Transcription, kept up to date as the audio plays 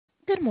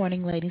Good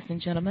morning, ladies and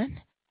gentlemen.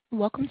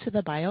 Welcome to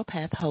the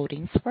Bio-Path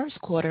Holdings first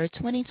quarter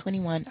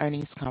 2021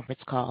 earnings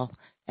conference call.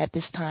 At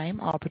this time,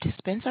 all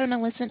participants are in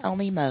a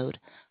listen-only mode.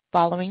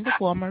 Following the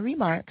formal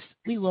remarks,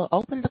 we will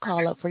open the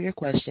call up for your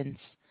questions.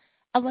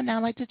 I would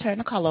now like to turn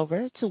the call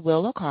over to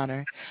Will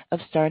O'Connor of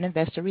Stern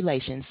Investor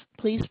Relations.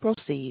 Please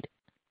proceed.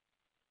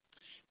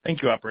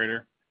 Thank you,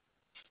 operator.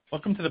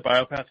 Welcome to the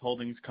Bio-Path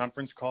Holdings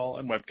conference call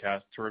and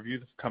webcast to review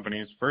the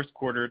company's first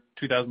quarter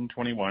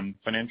 2021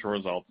 financial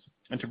results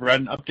and to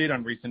provide an update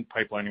on recent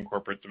pipeline and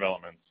corporate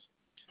developments.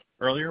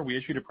 Earlier, we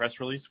issued a press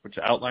release which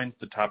outlines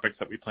the topics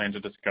that we plan to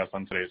discuss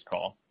on today's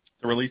call.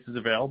 The release is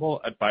available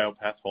at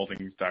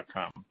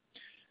biopathholdings.com.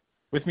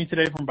 With me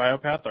today from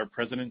Bio-Path are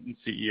President and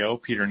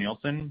CEO Peter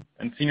Nielsen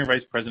and Senior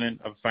Vice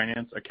President of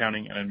Finance,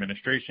 Accounting, and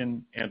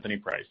Administration, Anthony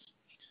Price.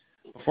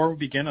 Before we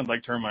begin, I'd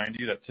like to remind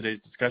you that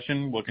today's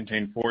discussion will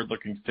contain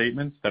forward-looking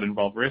statements that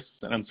involve risks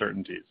and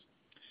uncertainties.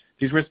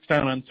 These risks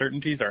and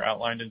uncertainties are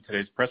outlined in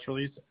today's press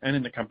release and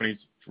in the company's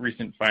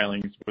recent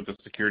filings with the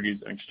Securities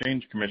and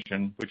Exchange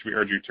Commission, which we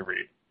urge you to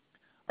read.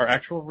 Our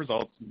actual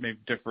results may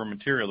differ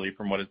materially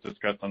from what is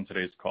discussed on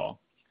today's call.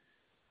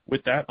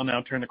 With that, I'll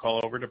now turn the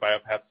call over to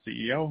Bio-Path's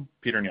CEO,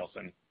 Peter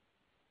Nielsen.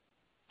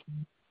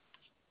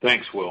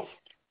 Thanks, Will.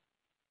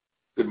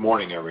 Good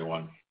morning,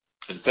 everyone,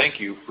 and thank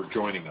you for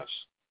joining us.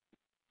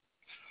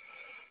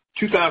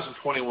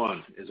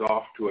 2021 is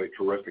off to a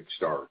terrific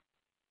start,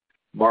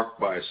 marked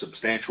by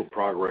substantial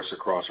progress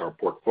across our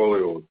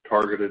portfolio of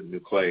targeted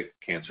nucleic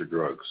cancer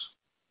drugs.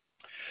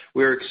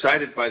 We are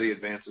excited by the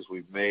advances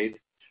we've made,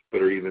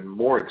 but are even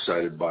more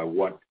excited by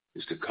what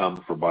is to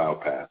come for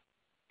Bio-Path.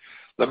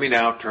 Let me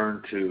now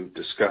turn to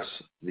discuss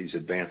these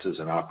advances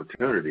and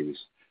opportunities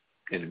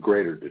in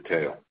greater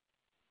detail.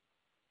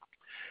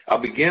 I'll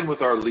begin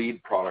with our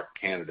lead product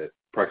candidate,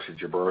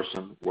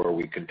 prexigebersen, where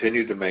we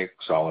continue to make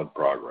solid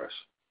progress.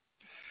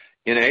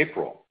 In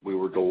April, we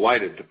were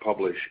delighted to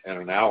publish an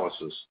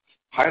analysis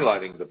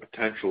highlighting the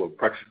potential of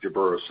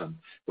prexigebersen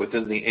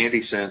within the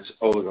antisense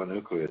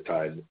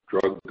oligonucleotide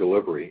drug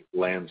delivery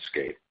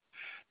landscape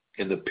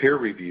in the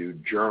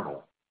peer-reviewed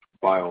journal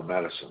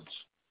Biomedicines.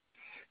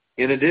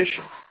 In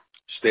addition,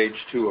 stage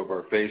 2 of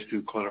our phase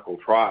 2 clinical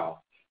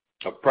trial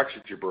of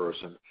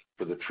prexigebersen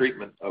for the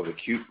treatment of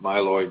acute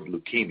myeloid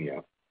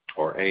leukemia,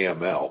 or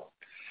AML,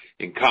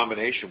 in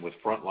combination with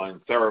frontline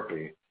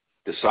therapy,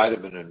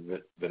 decitabine and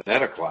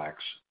venetoclax,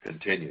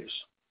 continues.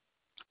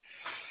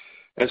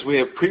 As we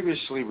have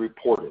previously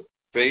reported,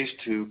 phase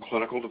 2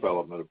 clinical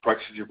development of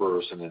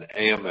prexigebersen in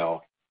AML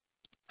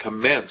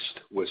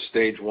commenced with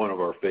stage 1 of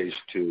our phase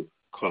 2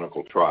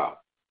 clinical trial,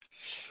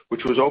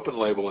 which was open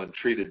label and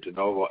treated de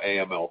novo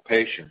AML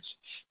patients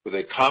with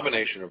a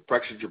combination of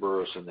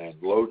prexigebersen and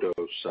low-dose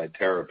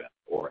cytarabine,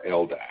 or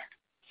LDAC.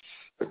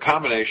 The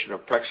combination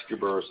of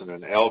prexigebersen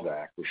and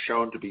LDAC was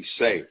shown to be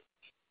safe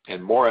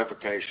and more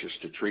efficacious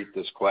to treat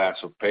this class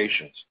of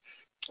patients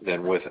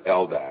than with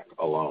LDAC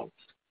alone.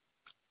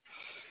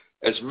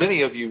 As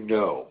many of you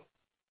know,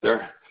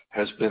 there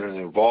has been an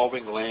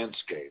evolving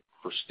landscape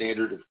for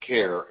standard of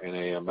care in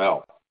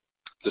AML.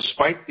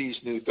 Despite these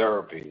new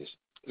therapies,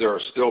 there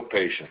are still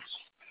patients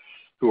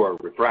who are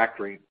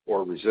refractory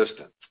or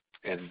resistant,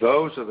 and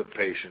those are the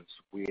patients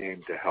we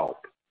aim to help.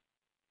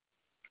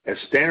 As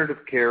standard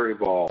of care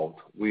evolved,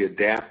 we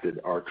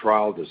adapted our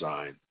trial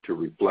design to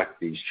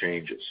reflect these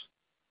changes.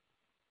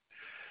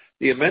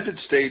 The amended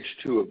stage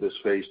 2 of this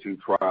phase 2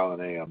 trial in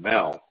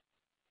AML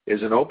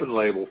is an open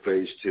label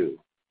phase 2,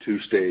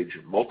 two-stage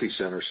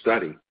multi-center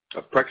study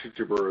of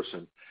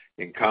prexigebersen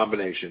in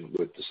combination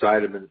with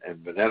decitabine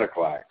and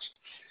venetoclax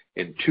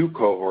in 2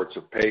 cohorts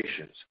of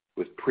patients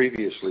with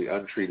previously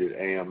untreated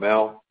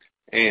AML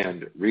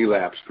and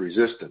relapsed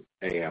resistant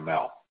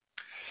AML.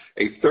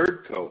 A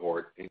third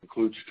cohort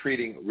includes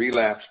treating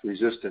relapsed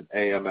resistant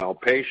AML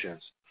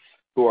patients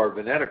who are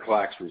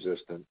venetoclax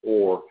resistant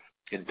or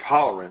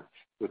intolerant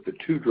with the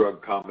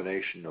 2-drug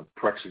combination of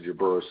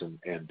prexigebersen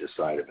and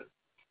decitabine.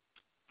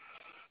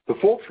 The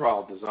full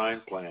trial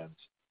design plans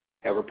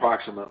have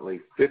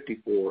approximately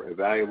 54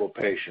 evaluable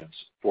patients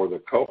for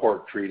the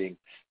cohort treating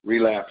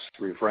relapsed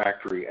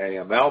refractory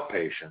AML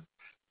patients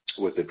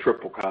with the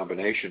triple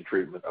combination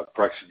treatment of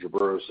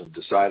prexigebersen,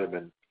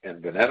 decitabine,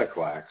 and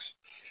venetoclax,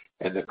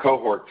 and the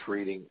cohort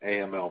treating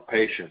AML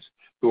patients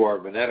who are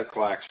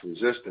venetoclax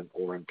resistant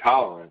or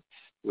intolerant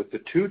with the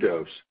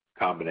 2-dose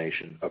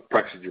combination of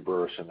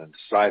prexigebersen and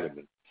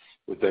decitabine,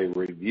 with a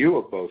review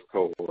of both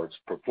cohorts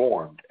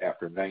performed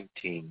after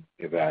 19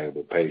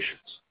 evaluable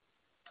patients.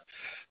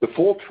 The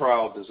full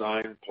trial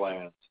design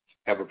plans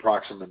have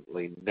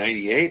approximately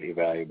 98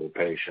 evaluable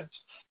patients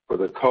for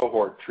the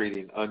cohort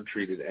treating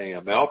untreated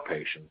AML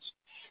patients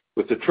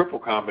with the triple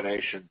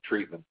combination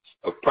treatment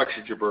of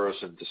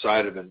prexigebersen,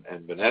 decitabine,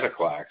 and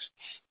venetoclax,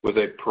 with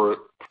a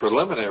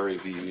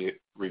preliminary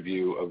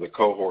review of the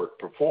cohort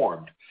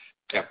performed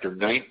after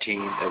 19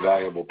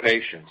 evaluable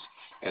patients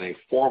and a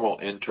formal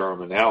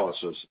interim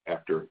analysis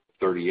after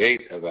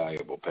 38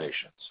 evaluable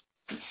patients.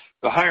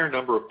 The higher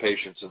number of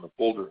patients in the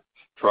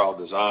trial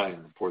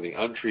design for the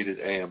untreated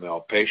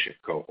AML patient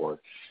cohort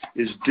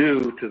is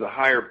due to the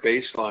higher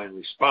baseline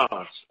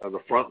response of the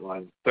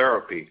frontline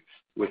therapy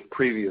with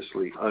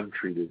previously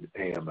untreated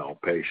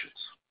AML patients.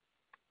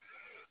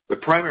 The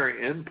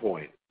primary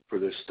endpoint for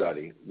this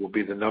study will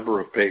be the number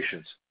of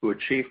patients who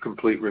achieve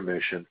complete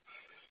remission,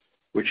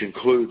 which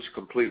includes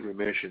complete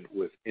remission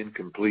with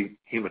incomplete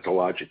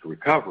hematologic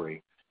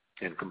recovery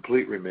and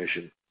complete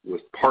remission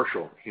with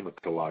partial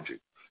hematologic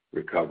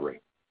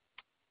recovery.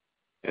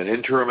 An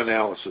interim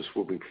analysis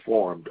will be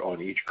performed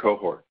on each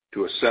cohort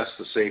to assess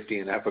the safety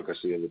and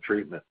efficacy of the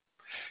treatment.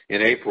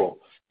 In April,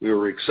 we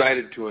were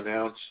excited to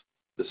announce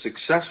the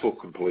successful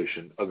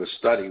completion of the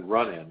study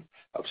run-in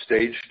of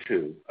stage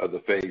 2 of the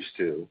phase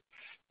 2,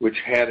 which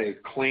had a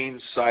clean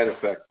side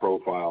effect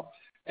profile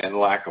and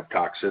lack of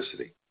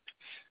toxicity.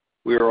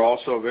 We are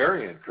also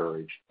very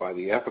encouraged by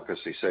the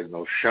efficacy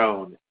signals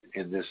shown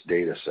in this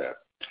data set,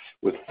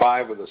 with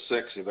 5 of the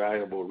 6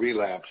 evaluable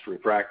relapsed,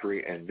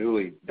 refractory, and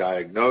newly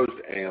diagnosed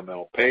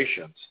AML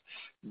patients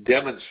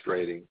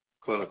demonstrating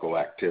clinical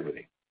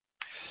activity.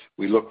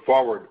 We look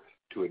forward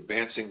to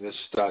advancing this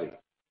study,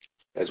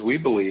 as we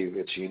believe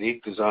its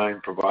unique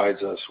design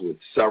provides us with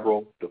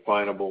several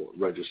definable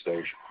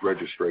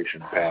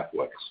registration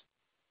pathways.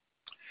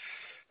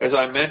 As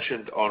I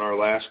mentioned on our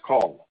last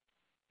call,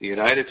 the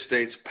United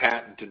States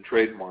Patent and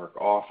Trademark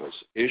Office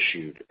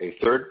issued a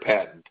third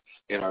patent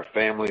in our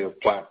family of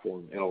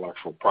platform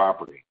intellectual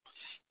property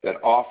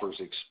that offers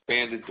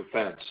expanded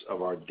defense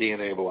of our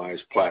DNAbilize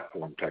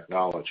platform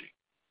technology.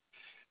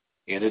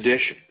 In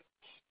addition,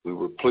 we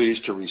were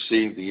pleased to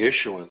receive the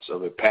issuance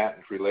of a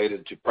patent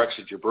related to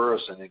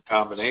prexigebersen in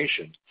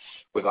combination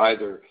with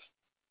either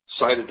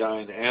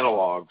cytidine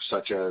analogs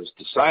such as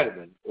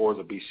decitabine or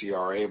the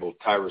BCR-ABL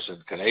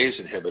tyrosine kinase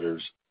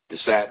inhibitors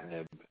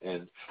dasatinib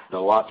and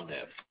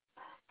nilotinib.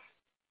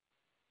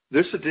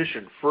 This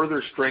addition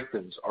further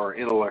strengthens our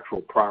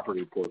intellectual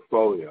property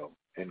portfolio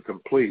and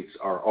completes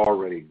our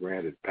already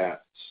granted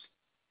patents.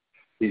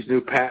 These new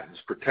patents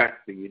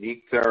protect the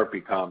unique therapy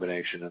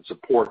combination and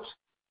supports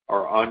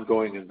our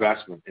ongoing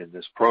investment in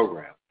this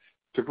program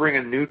to bring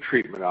a new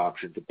treatment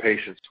option to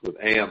patients with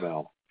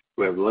AML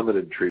who have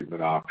limited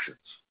treatment options.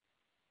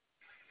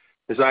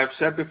 As I have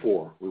said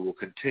before, we will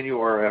continue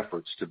our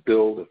efforts to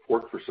build a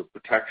fortress of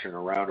protection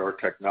around our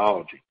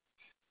technology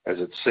as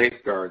it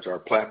safeguards our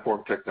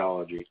platform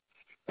technology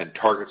and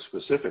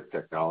target-specific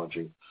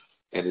technology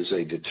and is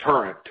a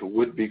deterrent to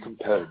would-be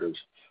competitors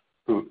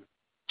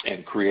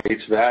and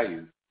creates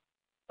value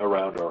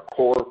around our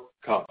core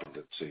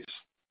competencies.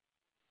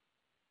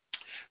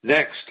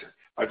 Next,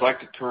 I'd like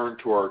to turn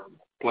to our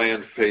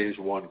planned phase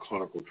 1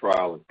 clinical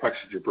trial of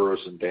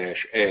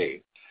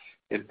prexigebersen-A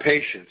in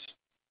patients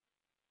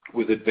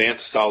with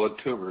advanced solid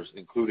tumors,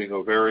 including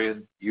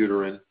ovarian,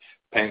 uterine,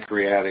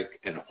 pancreatic,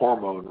 and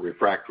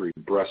hormone-refractory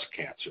breast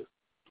cancer.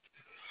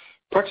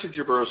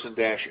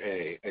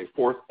 Prexigebersen-A, a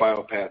fourth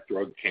Bio-Path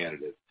drug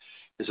candidate,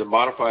 is a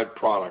modified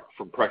product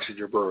from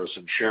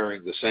prexigebersen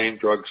sharing the same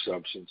drug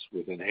substance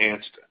with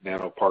enhanced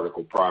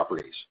nanoparticle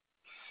properties.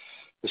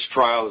 This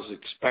trial is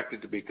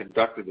expected to be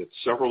conducted at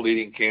several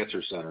leading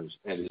cancer centers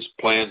and is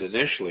planned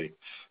initially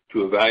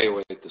to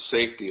evaluate the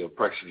safety of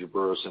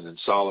prexigebersen in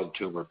solid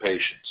tumor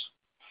patients.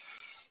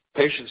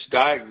 Patients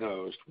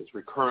diagnosed with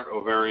recurrent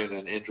ovarian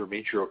and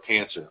endometrial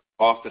cancer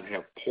often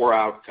have poor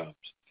outcomes,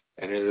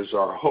 and it is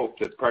our hope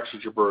that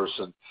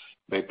prexigebersen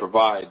may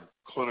provide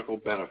clinical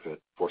benefit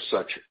for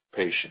such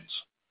patients.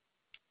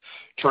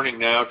 Turning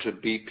now to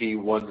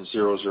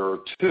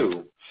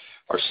BP1002,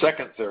 our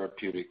second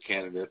therapeutic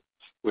candidate,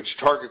 which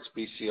targets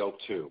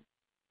BCL2.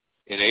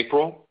 In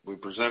April, we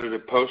presented a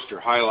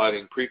poster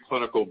highlighting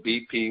preclinical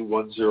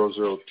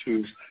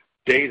BP1002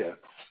 data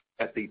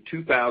at the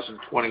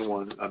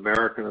 2021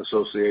 American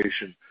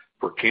Association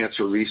for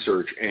Cancer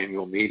Research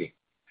annual meeting.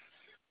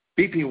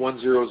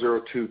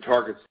 BP1002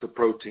 targets the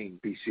protein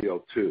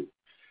BCL2,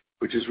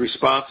 which is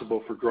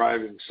responsible for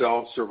driving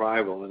cell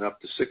survival in up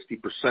to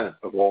 60%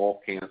 of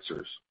all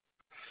cancers.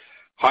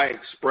 High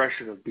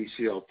expression of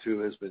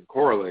BCL2 has been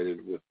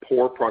correlated with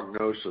poor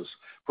prognosis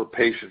for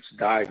patients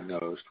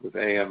diagnosed with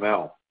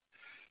AML.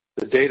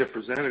 The data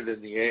presented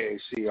in the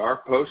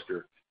AACR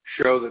poster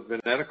show that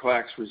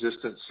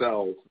venetoclax-resistant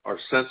cells are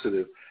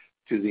sensitive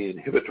to the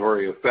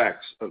inhibitory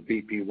effects of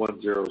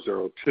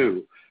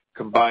BP1002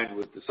 combined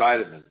with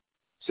decitabine,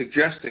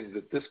 suggesting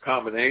that this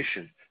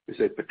combination is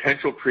a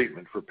potential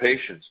treatment for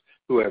patients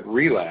who have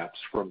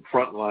relapsed from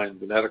frontline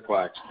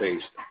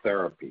venetoclax-based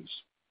therapies.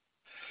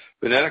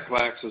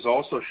 Venetoclax has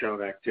also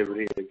shown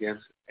activity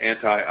against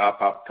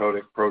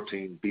anti-apoptotic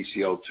protein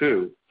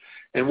BCL2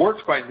 and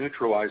works by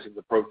neutralizing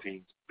the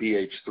protein's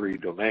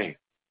BH3 domain.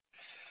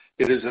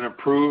 It is an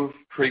approved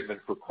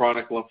treatment for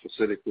chronic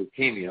lymphocytic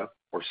leukemia,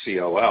 or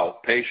CLL,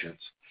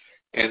 patients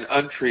and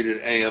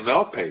untreated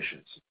AML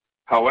patients.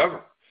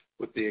 However,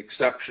 with the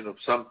exception of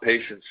some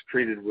patients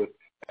treated with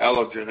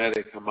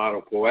allogeneic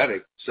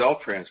hematopoietic cell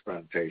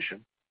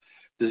transplantation,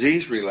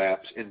 disease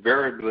relapse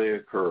invariably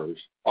occurs,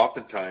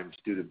 oftentimes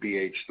due to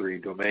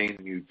BH3 domain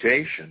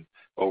mutation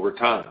over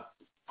time.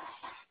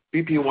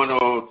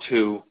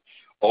 BP1002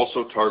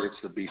 also targets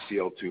the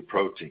BCL2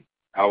 protein.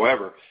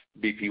 However,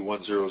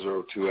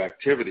 BP1002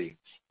 activity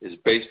is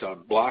based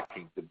on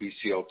blocking the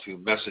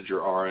BCL2 messenger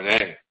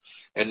RNA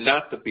and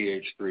not the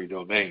BH3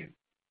 domain.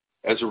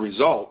 As a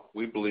result,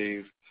 we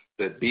believe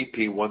that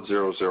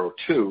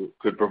BP1002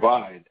 could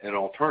provide an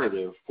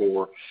alternative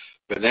for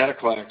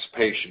venetoclax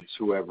patients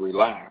who have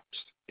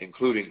relapsed,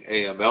 including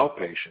AML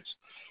patients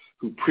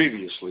who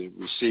previously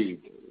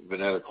received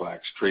venetoclax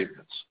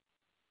treatments.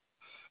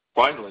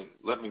 Finally,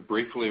 let me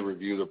briefly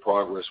review the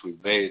progress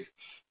we've made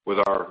with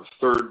our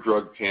third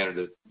drug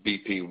candidate,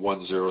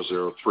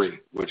 BP1003,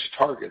 which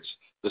targets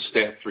the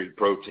STAT3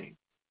 protein.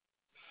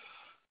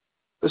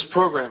 This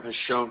program has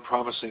shown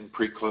promising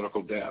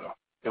preclinical data,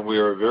 and we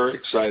are very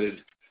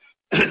excited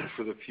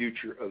for the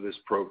future of this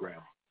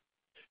program.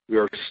 We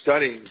are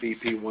studying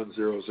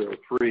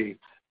BP1003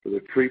 for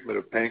the treatment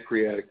of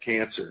pancreatic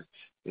cancer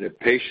in a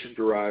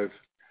patient-derived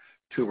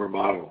tumor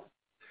model.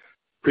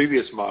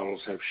 Previous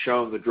models have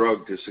shown the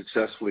drug to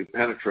successfully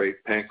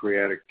penetrate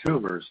pancreatic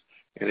tumors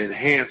and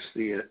enhance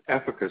the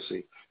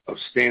efficacy of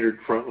standard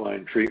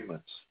frontline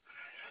treatments.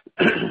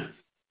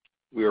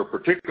 We are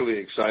particularly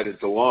excited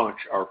to launch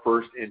our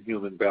first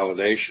in-human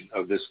validation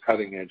of this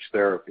cutting-edge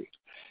therapy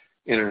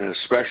in an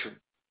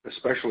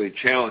especially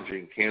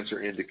challenging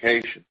cancer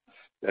indication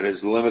that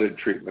has limited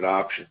treatment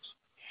options.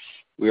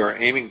 We are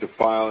aiming to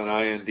file an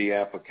IND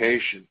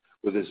application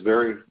with this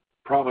very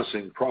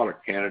promising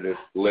product candidate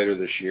later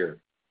this year.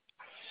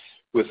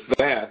 With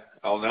that,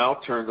 I'll now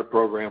turn the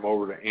program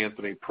over to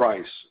Anthony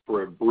Price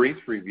for a brief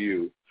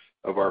review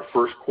of our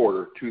first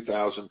quarter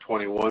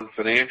 2021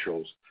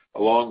 financials,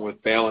 along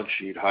with balance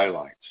sheet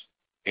highlights.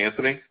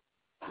 Anthony?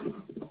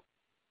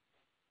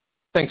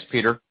 Thanks,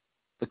 Peter.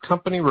 The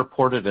company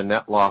reported a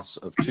net loss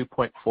of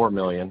 $2.4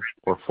 million,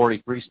 or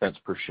 43 cents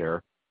per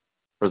share,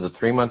 for the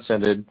 3 months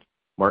ended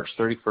March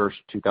 31st,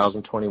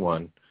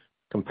 2021,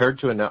 compared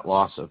to a net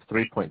loss of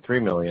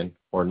 $3.3 million,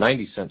 or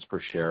 90 cents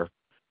per share,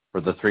 for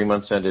the 3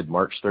 months ended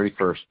March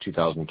 31st,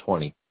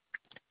 2020.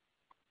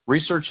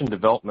 Research and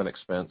development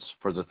expense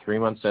for the 3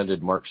 months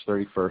ended March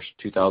 31st,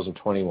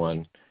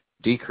 2021,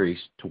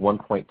 decreased to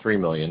 $1.3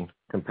 million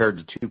compared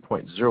to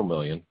 $2.0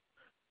 million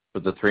for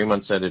the 3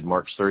 months ended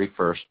March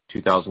 31st,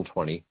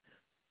 2020,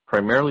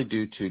 primarily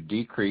due to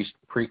decreased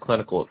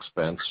preclinical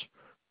expense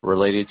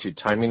related to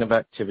timing of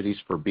activities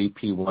for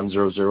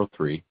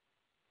BP1003,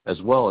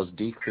 as well as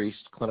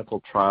decreased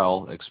clinical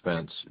trial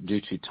expense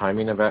due to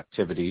timing of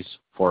activities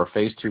for our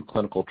phase 2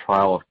 clinical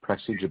trial of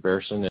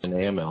prexigebersen in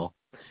AML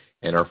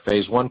and our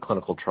phase 1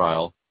 clinical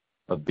trial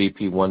of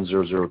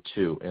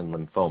BP1002 in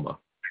lymphoma.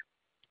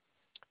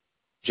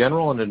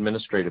 General and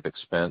administrative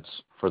expense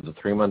for the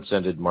 3 months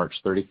ended March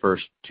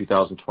 31st,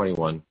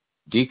 2021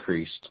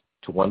 decreased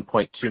to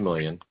 $1.2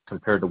 million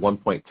compared to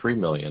 $1.3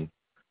 million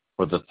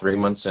for the 3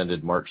 months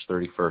ended March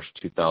 31st,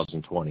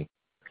 2020,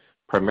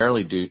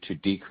 primarily due to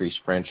decreased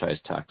franchise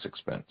tax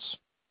expense.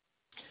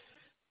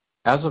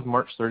 As of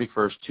March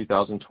 31st,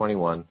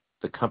 2021,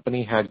 the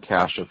company had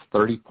cash of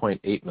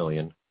 $30.8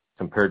 million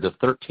compared to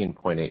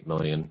 $13.8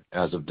 million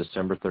as of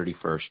December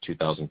 31st,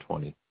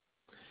 2020.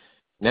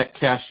 Net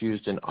cash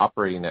used in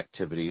operating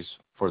activities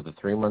for the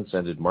 3 months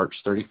ended March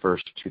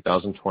 31st,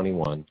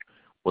 2021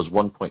 was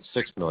 $1.6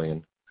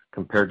 million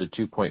compared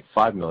to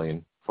 $2.5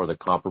 million for the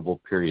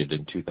comparable period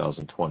in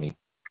 2020.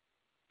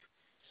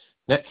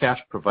 Net cash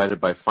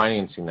provided by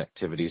financing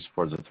activities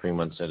for the 3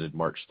 months ended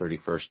March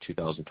 31st,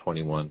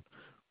 2021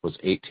 was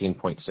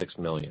 $18.6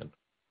 million.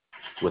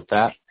 With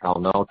that,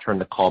 I'll now turn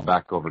the call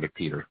back over to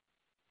Peter.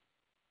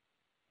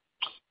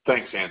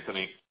 Thanks,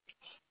 Anthony.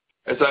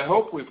 As I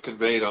hope we've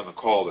conveyed on the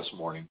call this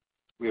morning,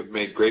 we have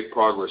made great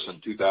progress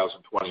in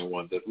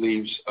 2021 that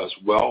leaves us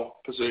well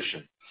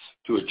positioned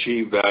to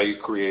achieve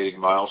value-creating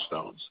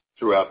milestones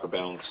throughout the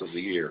balance of the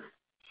year.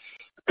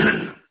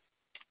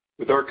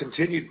 With our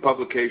continued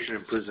publication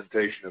and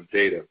presentation of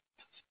data,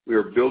 we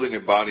are building a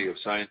body of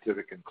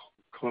scientific and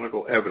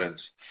clinical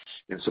evidence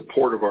in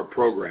support of our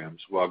programs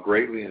while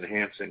greatly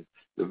enhancing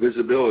the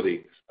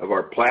visibility of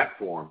our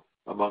platform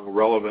among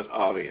relevant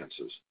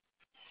audiences.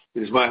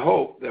 It is my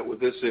hope that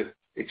with this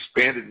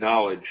expanded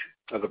knowledge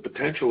of the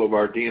potential of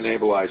our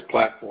DNAbilize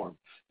platform,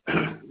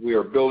 we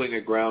are building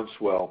a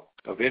groundswell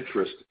of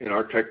interest in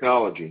our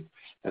technology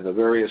and the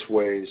various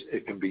ways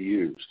it can be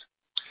used.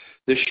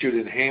 This should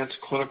enhance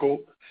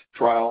clinical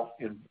trial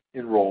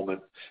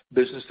enrollment,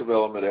 business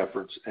development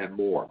efforts, and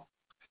more.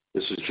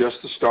 This is just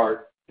the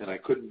start, and I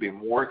couldn't be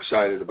more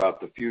excited about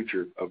the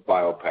future of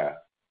Bio-Path.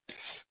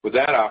 With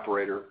that,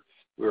 operator,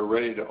 we are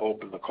ready to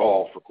open the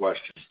call for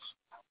questions.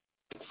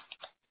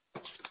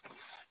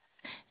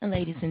 And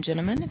ladies and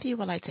gentlemen, if you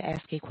would like to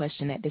ask a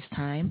question at this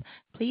time,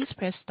 please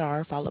press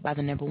star followed by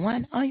the number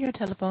 1 on your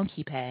telephone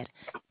keypad.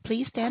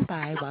 Please stand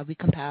by while we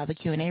compile the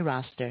Q&A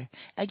roster.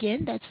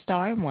 Again, that's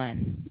star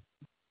 1.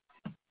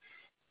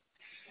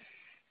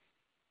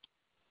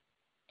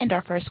 And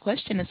our first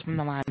question is from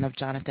the line of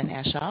Jonathan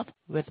Aschoff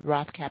with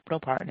Roth Capital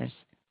Partners.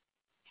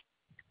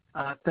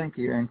 Thank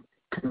you, and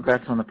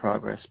congrats on the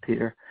progress,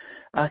 Peter.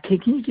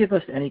 Can you give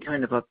us any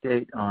kind of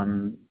update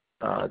on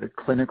the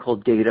clinical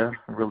data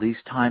release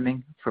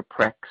timing for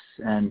PREX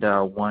and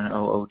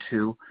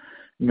 1002,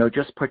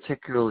 just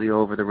particularly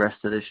over the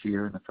rest of this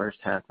year and the first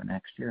half of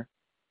next year?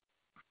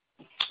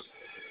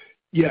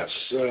 Yes.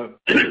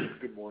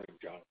 Good morning,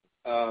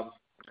 Jonathan.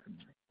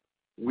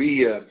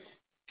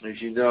 As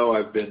you know,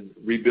 I've been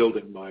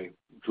rebuilding my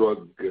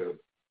drug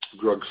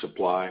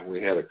supply.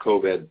 We had a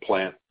COVID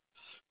plant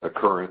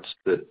occurrence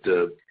that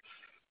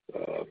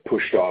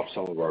pushed off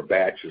some of our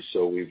batches,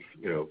 so we've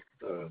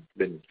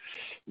been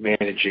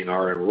managing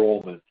our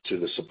enrollment to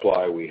the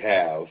supply we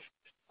have.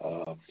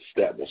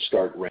 That will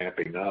start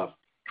ramping up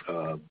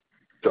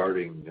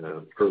starting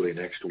early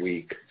next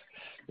week,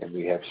 and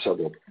we have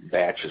several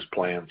batches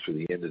planned through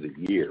the end of the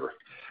year.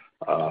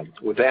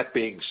 With that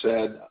being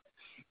said,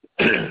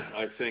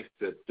 I think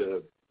that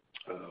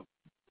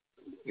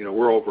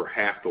we're over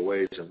half the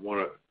ways and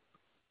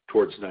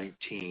towards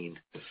 19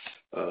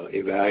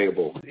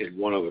 evaluable in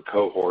one of the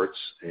cohorts,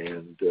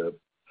 and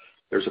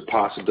there's a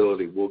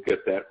possibility we'll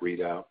get that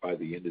readout by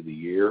the end of the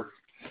year,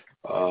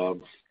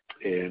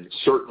 and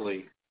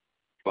certainly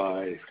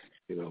by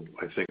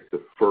I think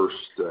the first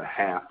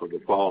half of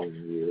the following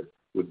year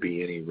would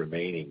be any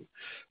remaining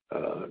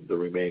the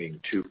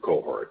remaining two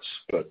cohorts.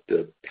 But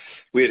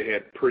we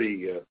had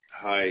pretty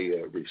high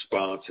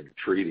response in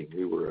treating.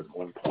 We were at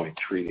one point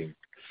treating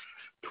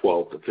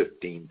 12 to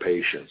 15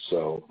 patients,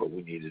 but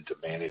we needed to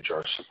manage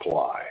our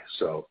supply.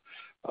 So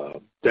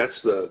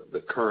that's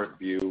the current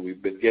view.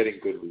 We've been getting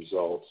good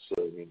results.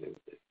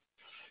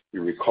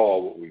 You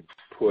recall what we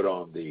put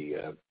on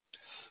the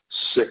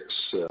 6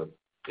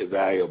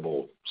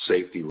 evaluable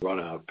safety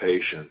run-out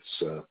patients.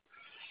 The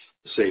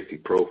safety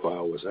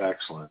profile was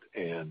excellent,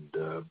 and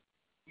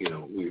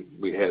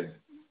we had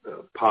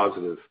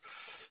positive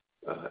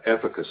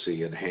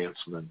efficacy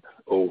enhancement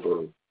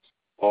over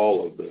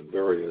all of the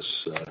various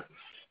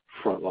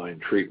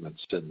frontline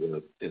treatments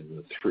in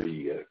the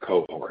 3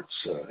 cohorts.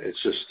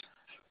 It's just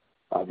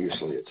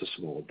obviously it's a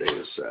small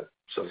data set,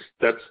 so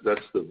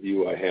that's the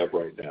view I have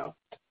right now.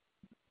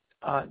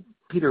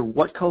 Peter,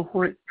 what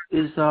cohort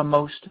is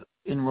most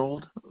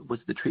enrolled? Was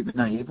the treatment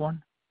naive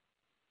one?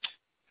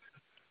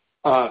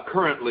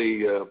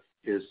 Currently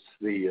is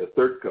the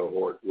 3rd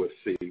cohort with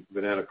the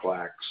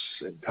venetoclax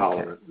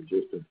intolerant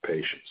resistant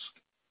patients.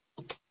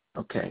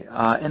 Okay.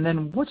 And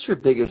then what's your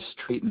biggest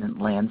treatment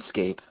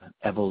landscape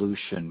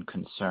evolution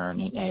concern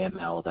in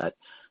AML that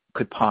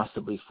could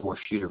possibly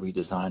force you to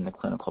redesign the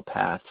clinical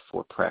path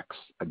for PREX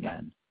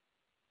again?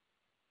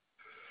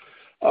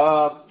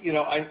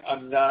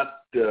 I'm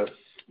not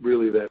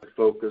really that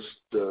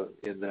focused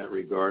in that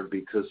regard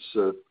because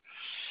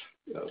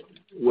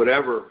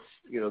whatever,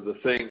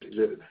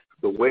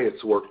 the way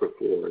it's worked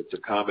before, it's a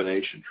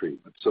combination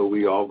treatment. So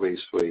we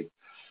obviously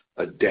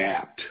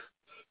adapt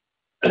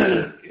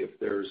if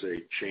there's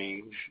a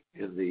change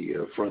in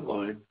the front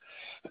line,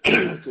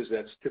 because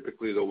that's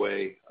typically the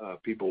way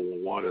people will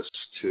want us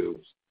to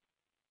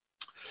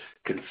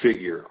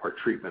configure our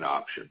treatment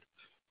option.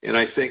 And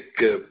I think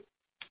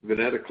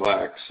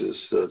venetoclax is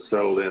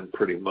settled in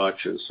pretty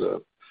much as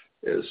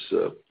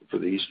for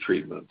these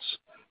treatments,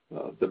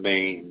 the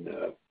main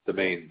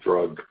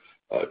drug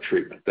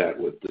treatment, that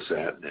with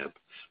dasatinib.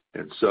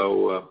 And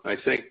so I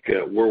think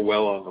we're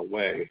well on the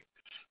way.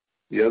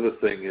 The other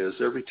thing is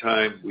every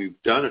time we've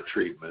done a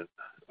treatment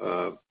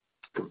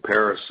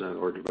comparison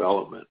or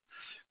development,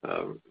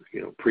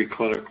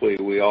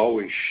 preclinically, we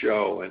always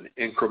show an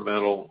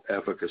incremental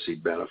efficacy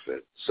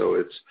benefit. So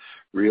it's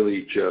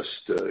really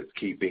just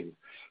keeping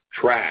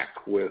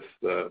track with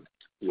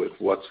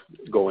what's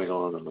going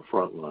on in the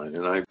front line.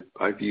 And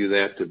I view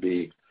that to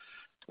be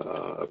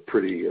a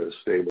pretty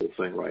stable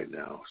thing right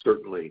now.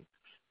 Certainly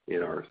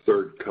in our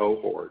 3rd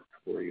cohort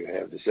where you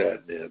have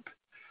dasatinib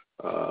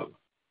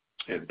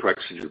and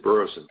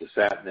prexigebersen,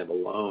 dasatinib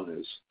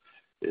alone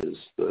is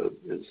the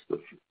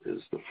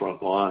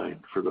front line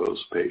for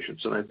those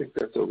patients, and I think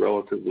that's a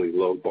relatively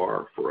low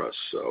bar for us.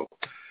 So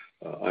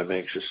I'm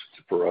anxious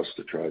for us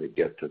to try to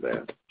get to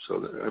that. So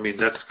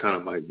that's kind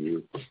of my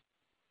view.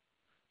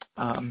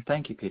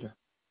 Thank you, Peter.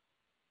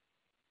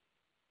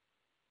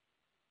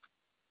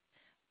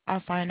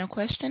 Our final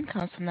question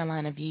comes from the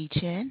line of Yi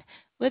Chen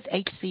with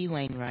H.C.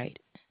 Wainwright.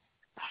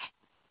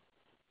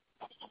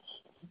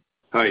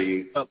 Hi,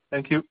 Yi.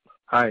 Thank you.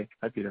 Hi,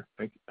 Peter.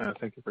 Thank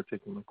you for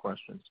taking my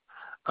questions.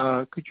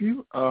 Could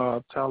you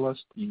tell us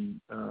the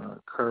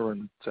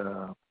current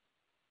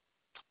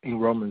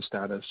enrollment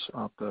status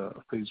of the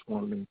phase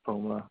 1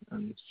 lymphoma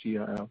and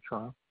CLL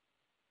trial?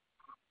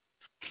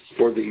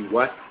 For the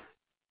what?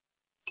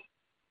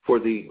 For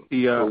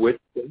which?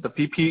 The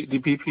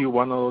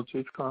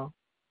BP1002 trial,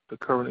 the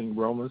current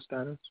enrollment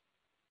status?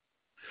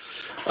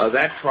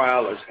 That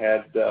trial has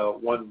had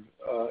one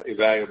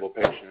evaluable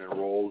patient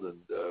enrolled,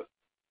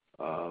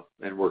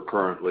 and we're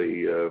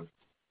currently,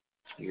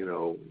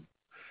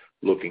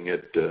 looking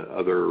at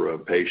other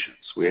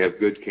patients. We have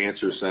good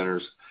cancer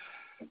centers.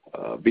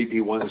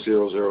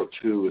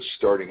 BP1002 is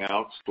starting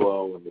out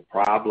slow, and the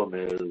problem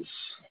is,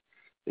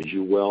 as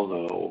you well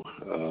know,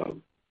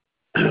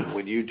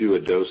 when you do a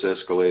dose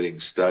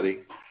escalating study,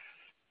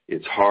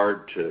 it's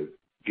hard to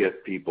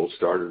get people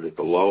started at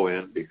the low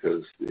end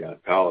because the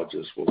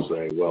oncologist will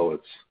say, well,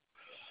 it's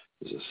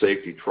a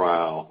safety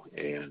trial,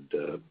 and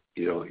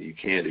you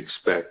can't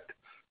expect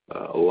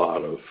a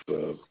lot of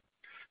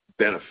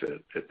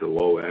benefit at the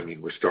low end. I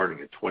mean, we're starting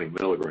at 20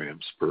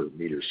 milligrams per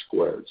meter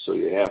squared, so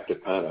you have to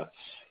kind of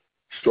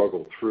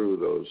struggle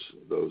through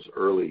those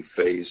early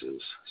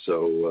phases.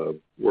 So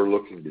we're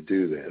looking to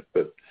do that,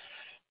 but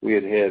we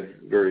had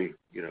very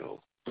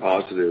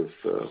positive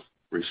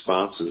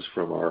responses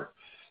from our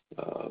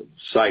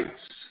sites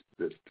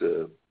that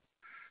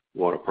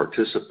want to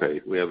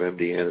participate. We have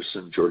MD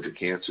Anderson, Georgia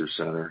Cancer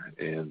Center,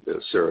 and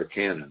Sarah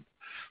Cannon.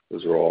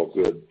 Those are all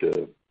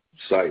good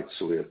sites.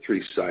 So we have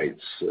 3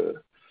 sites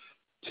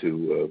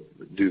to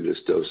do this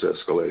dose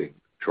escalating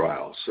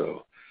trial.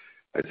 So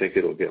I think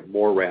it'll get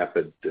more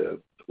rapid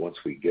once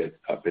we get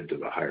up into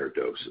the higher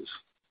doses.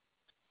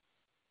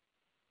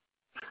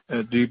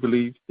 Do you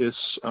believe this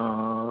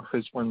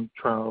phase 1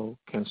 trial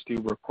can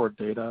still report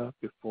data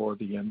before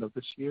the end of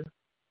this year?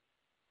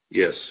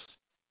 Yes.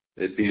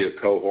 It'd be a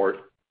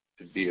cohort.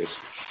 And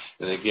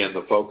again,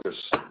 the focus,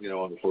 on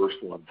the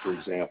first one, for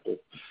example,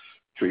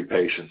 3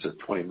 patients at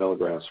 20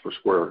 milligrams per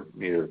square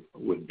meter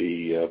would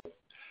be,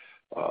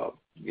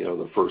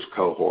 the first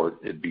cohort.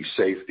 It'd be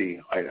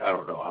safety. I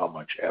don't know how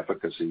much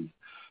efficacy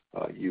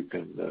you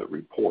can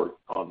report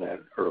on that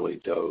early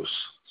dose.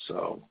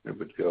 So it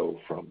would go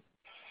from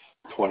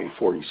 20,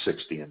 40,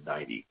 60, and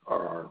 90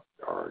 are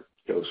our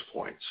dose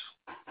points.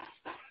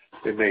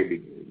 They may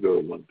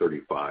go to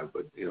 135,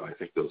 but I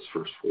think those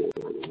first 4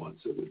 are the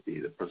ones that would be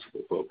the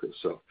principal focus.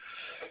 So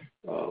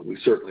we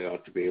certainly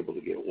ought to be able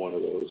to get one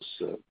of those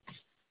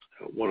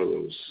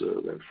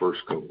that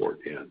first cohort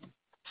in.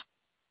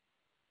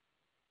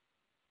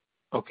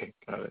 Okay,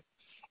 got it.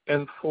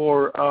 And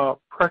for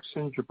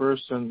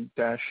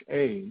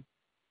prexigebersen-A,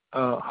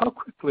 how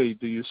quickly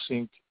do you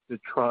think the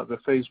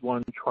phase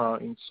 1 trial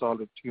in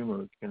solid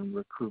tumor can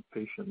recruit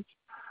patients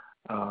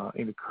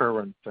in the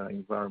current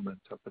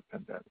environment of the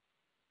pandemic?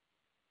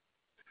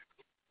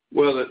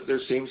 Well, there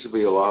seems to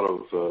be a lot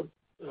of,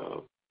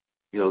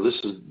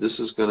 this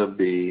is going to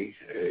be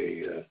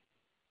a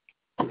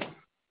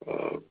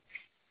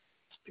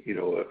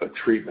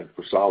treatment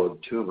for solid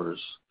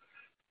tumors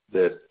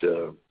that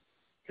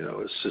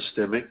is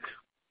systemic,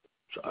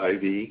 it's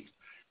IV,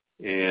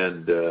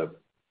 and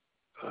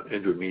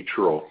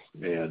endometrial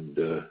and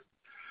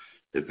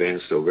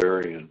advanced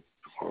ovarian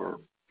are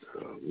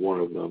one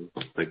of them.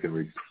 They can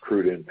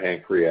recruit in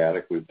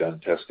pancreatic. We've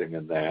done testing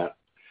in that.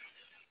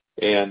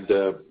 And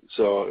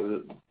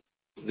so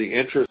the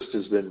interest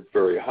has been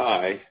very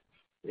high.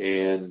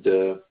 And,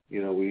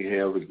 we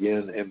have,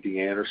 again, MD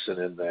Anderson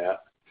in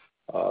that.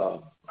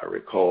 I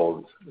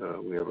recall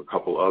we have a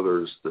couple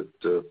others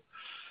that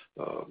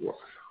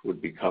would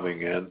be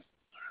coming in.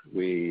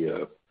 We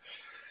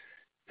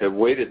have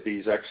waited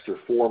these extra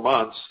 4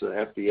 months. The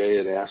FDA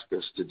had asked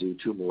us to do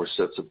 2 more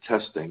sets of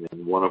testing,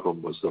 and one of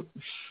them was the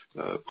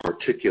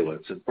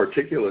particulates. And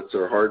particulates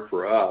are hard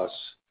for us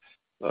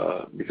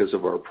because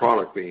of our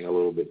product being a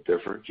little bit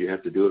different. You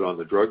have to do it on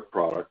the drug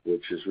product,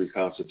 which is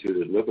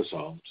reconstituted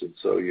liposomes. And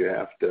so you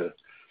have to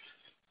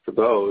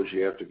go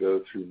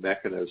through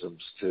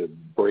mechanisms to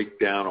break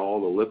down all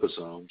the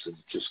liposomes and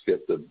just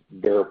get the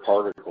bare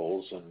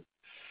particles. And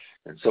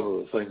some of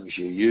the things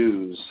you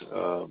use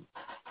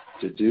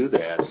to do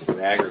that can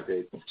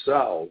aggregate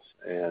themselves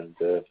and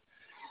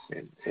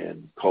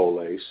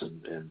coalesce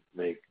and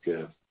make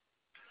it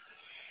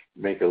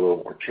a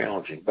little more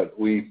challenging. But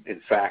we,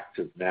 in fact,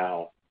 have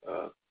now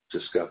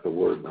just got the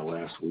word in the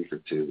last week or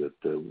 2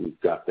 that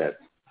we've got that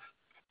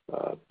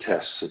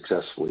test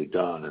successfully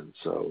done. And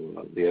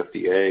so the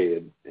FDA,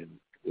 in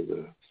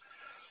the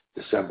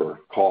December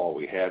call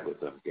we had with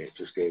them,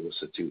 just gave us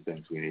the 2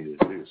 things we needed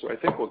to do. So I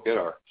think we'll get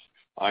our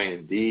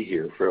IND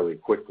here fairly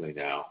quickly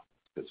now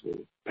because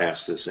we'll pass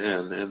this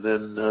in. And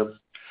then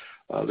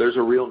there's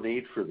a real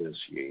need for this,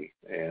 Yi.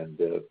 And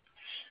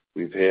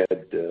we've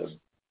had,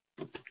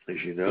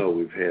 as you know,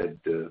 we've had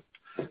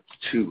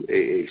 2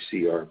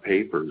 AACR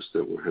papers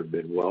that have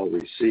been well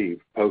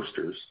received,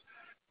 posters,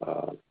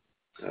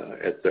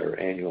 at their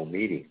annual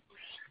meeting.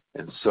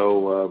 And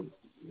so,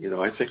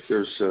 I think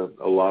there's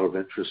a lot of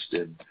interest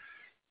in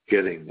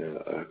getting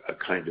a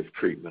kind of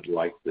treatment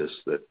like this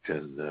that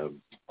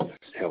can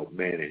help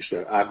manage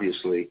that.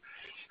 Obviously,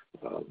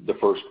 the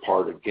first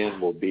part, again,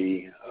 will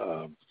be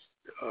a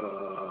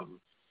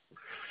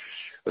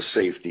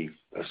safety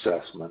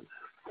assessment.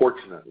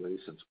 Fortunately,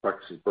 since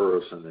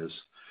prexigebersen is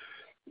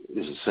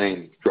the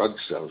same drug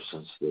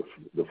substance, the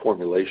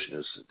formulation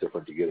is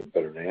different to get a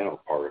better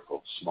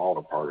nanoparticle,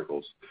 smaller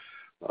particles.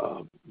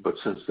 But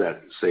since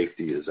that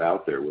safety is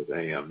out there with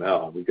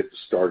AML, we get to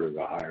start at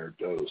a higher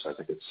dose. I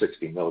think it's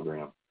 60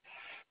 milligrams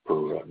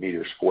per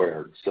meter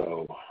squared.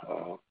 So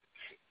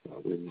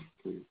we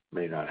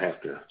may not have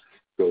to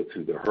go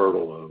through the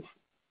hurdle of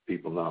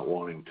people not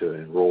wanting to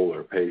enroll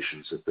their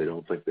patients if they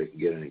don't think they can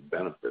get any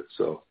benefit.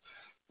 So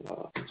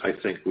I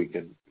think we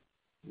can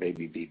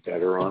maybe be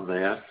better on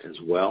that as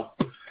well.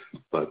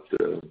 But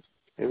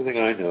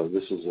everything I know,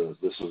 this is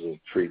a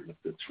treatment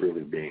that's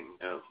really being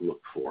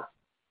looked for.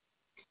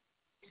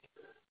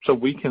 So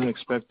we can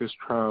expect this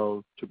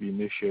trial to be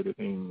initiated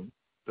in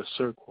the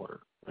third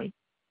quarter, right?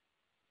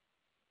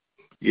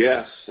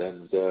 Yes,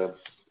 and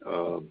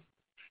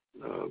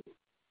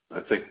I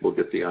think we'll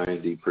get the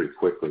IND pretty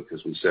quickly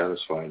because we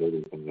satisfied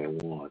everything they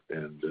want.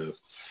 And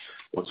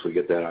once we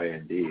get that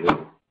IND,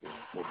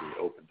 we'll be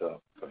opened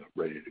up,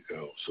 ready to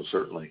go. So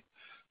certainly,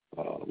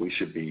 we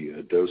should be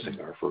dosing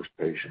our first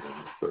patient in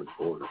the third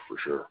quarter for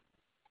sure.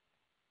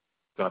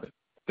 Got it.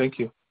 Thank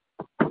you.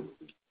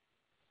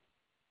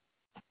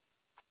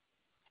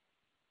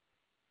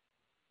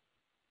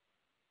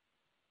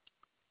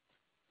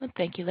 Well,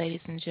 thank you,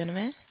 ladies and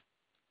gentlemen.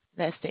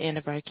 That's the end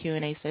of our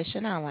Q&A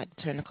session. I'd like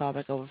to turn the call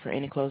back over for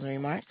any closing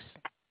remarks.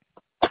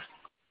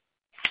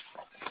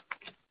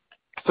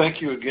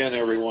 Thank you again,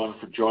 everyone,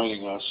 for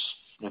joining us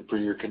and for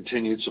your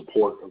continued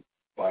support of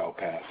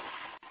BioPath.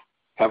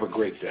 Have a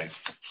great day.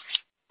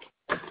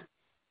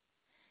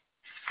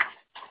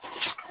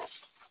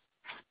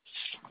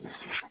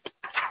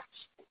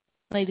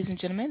 Ladies and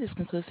gentlemen, this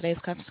concludes today's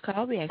conference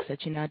call. We ask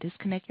that you now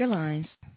disconnect your lines.